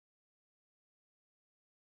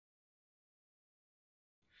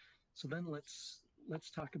So then let's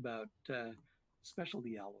talk about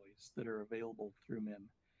specialty alloys that are available through MIM.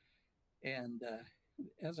 And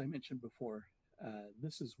as I mentioned before,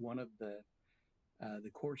 this is one of the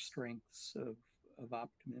core strengths of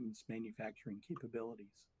OptiMIM's manufacturing capabilities.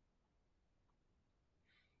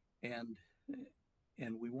 And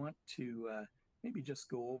we want to maybe just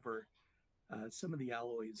go over some of the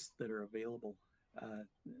alloys that are available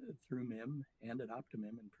through MIM and at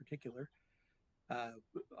OptiMIM in particular.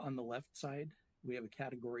 On the left side, we have a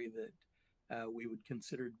category that we would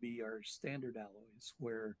consider to be our standard alloys,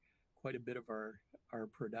 where quite a bit of our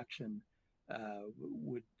production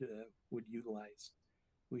would utilize.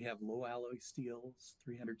 We have low alloy steels,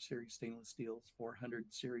 300 series stainless steels, 400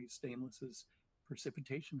 series stainlesses,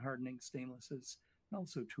 precipitation hardening stainlesses, and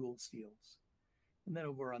also tool steels. And then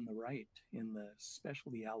over on the right, in the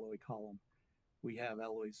specialty alloy column, we have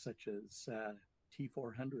alloys such as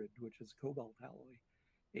T400, which is a cobalt alloy,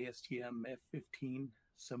 ASTM F15.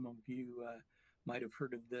 Some of you might have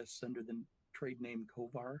heard of this under the trade name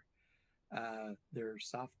Kovar. They're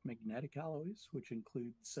soft magnetic alloys, which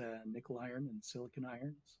includes nickel iron and silicon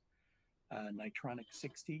irons, Nitronic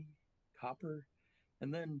 60, copper,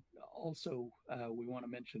 and then also we want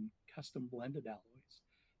to mention custom blended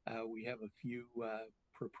alloys. We have a few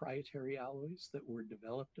proprietary alloys that were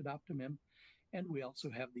developed at OptiMIM, and we also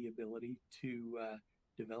have the ability to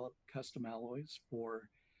develop custom alloys for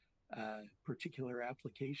particular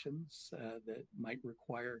applications that might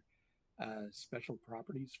require special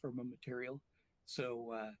properties from a material.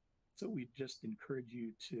 So we just encourage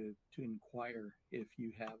you to inquire if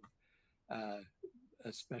you have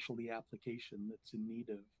a specialty application that's in need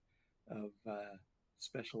of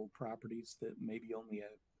special properties that maybe only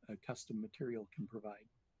a custom material can provide.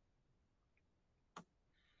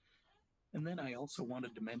 And then I also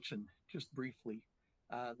wanted to mention, just briefly,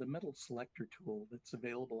 the metal selector tool that's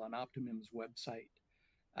available on OptiMIM's website.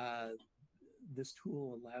 This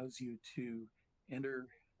tool allows you to enter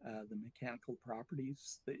the mechanical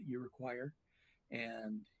properties that you require,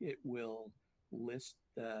 and it will list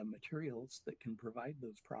the materials that can provide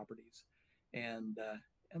those properties. And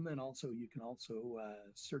then also you can also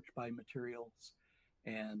search by materials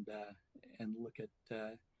and look at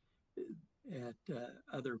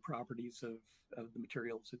other properties of the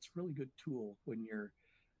materials. It's a really good tool when you're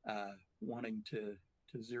wanting to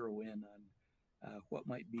zero in on what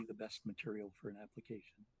might be the best material for an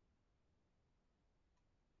application.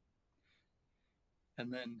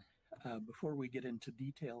 And then before we get into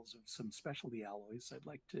details of some specialty alloys, I'd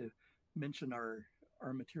like to mention our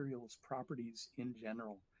materials properties in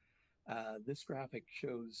general. This graphic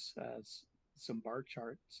shows some bar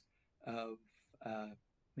charts of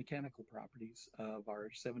mechanical properties of our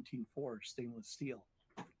 17.4 stainless steel.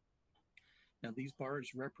 Now these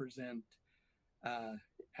bars represent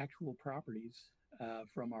actual properties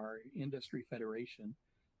from our industry federation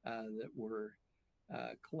that were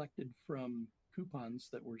collected from coupons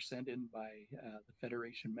that were sent in by the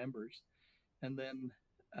federation members, and then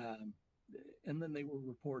they were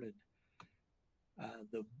reported.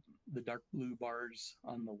 The dark blue bars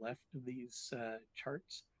on the left of these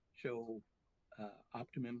charts show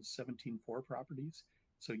OptiMIM's 17.4 properties.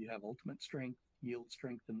 So you have ultimate strength, yield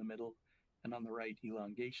strength in the middle, and on the right,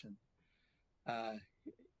 elongation.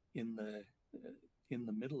 In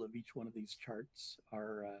the middle of each one of these charts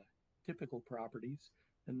are typical properties,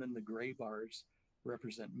 and then the gray bars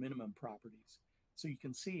represent minimum properties. So you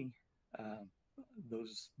can see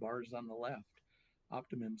those bars on the left,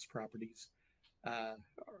 OptiMIM's properties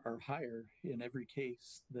are higher in every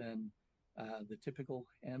case than the typical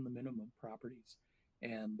and the minimum properties.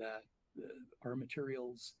 And our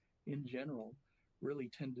materials in general really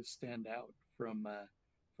tend to stand out from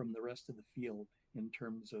the rest of the field in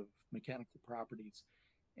terms of mechanical properties.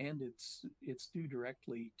 And it's due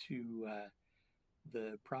directly to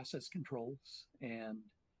the process controls and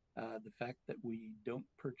the fact that we don't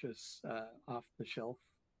purchase off-the-shelf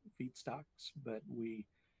feedstocks, but we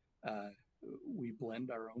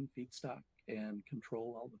blend our own feedstock and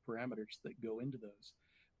control all the parameters that go into those,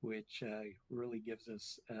 which really gives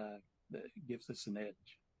us an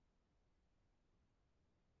edge.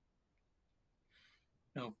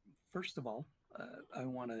 Now, first of all, I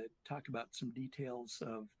want to talk about some details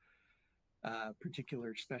of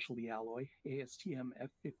particular specialty alloy, ASTM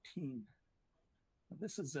F15.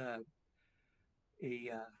 This is a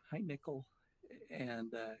high nickel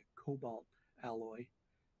and cobalt alloy.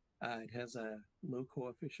 It has a low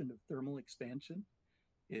coefficient of thermal expansion.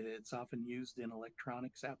 It's often used in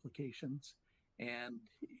electronics applications, and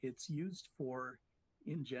it's used for,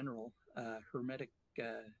 in general, hermetic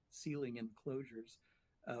sealing enclosures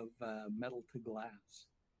of metal to glass.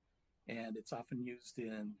 and it's often used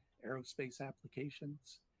in aerospace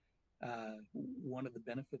applications. One of the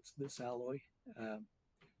benefits of this alloy, uh,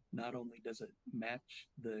 not only does it match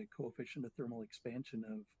the coefficient of thermal expansion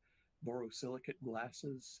of borosilicate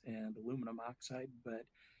glasses and aluminum oxide, but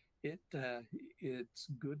it's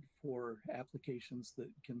good for applications that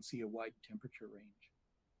can see a wide temperature range.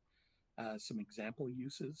 Some example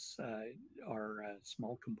uses are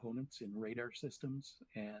small components in radar systems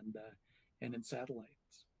and in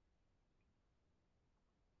satellites.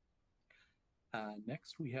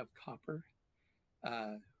 Next, we have copper.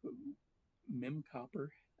 MIM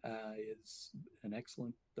copper is an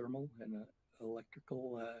excellent thermal and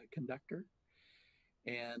electrical conductor,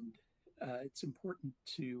 and it's important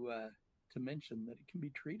to mention that it can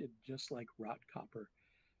be treated just like wrought copper.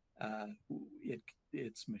 Uh,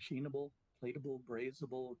 it's machinable, platable,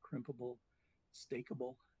 brazeable, crimpable,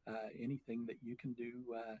 stakeable. Anything that you can do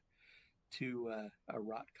to a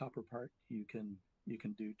wrought copper part, you can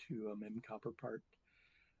do to a MIM copper part.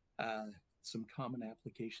 Uh, some common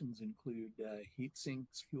applications include heat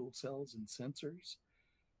sinks, fuel cells, and sensors.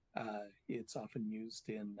 It's often used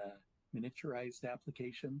in miniaturized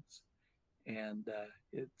applications, and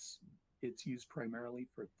it's used primarily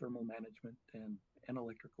for thermal management and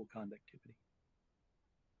electrical conductivity.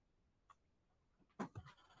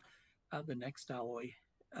 The next alloy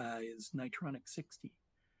is Nitronic 60.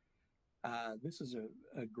 This is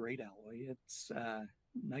a great alloy. It's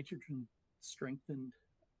nitrogen strengthened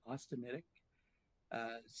austenitic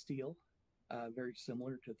steel, very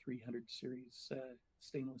similar to 300 series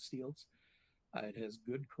stainless steels. It has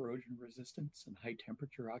good corrosion resistance and high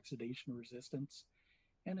temperature oxidation resistance,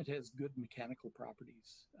 and it has good mechanical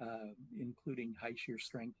properties, including high shear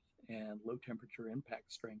strength and low temperature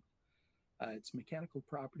impact strength. Its mechanical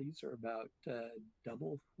properties are about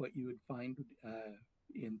double what you would find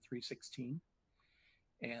in 316.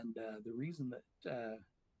 And the reason that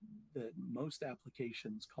most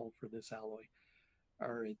applications call for this alloy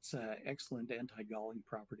are its excellent anti-galling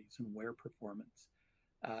properties and wear performance.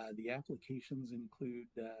 The applications include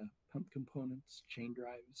pump components, chain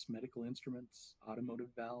drives, medical instruments, automotive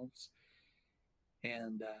valves,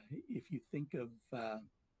 and if you think of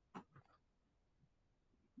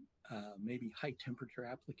maybe high temperature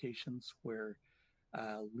applications where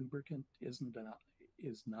lubricant is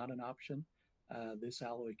not an option, this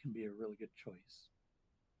alloy can be a really good choice.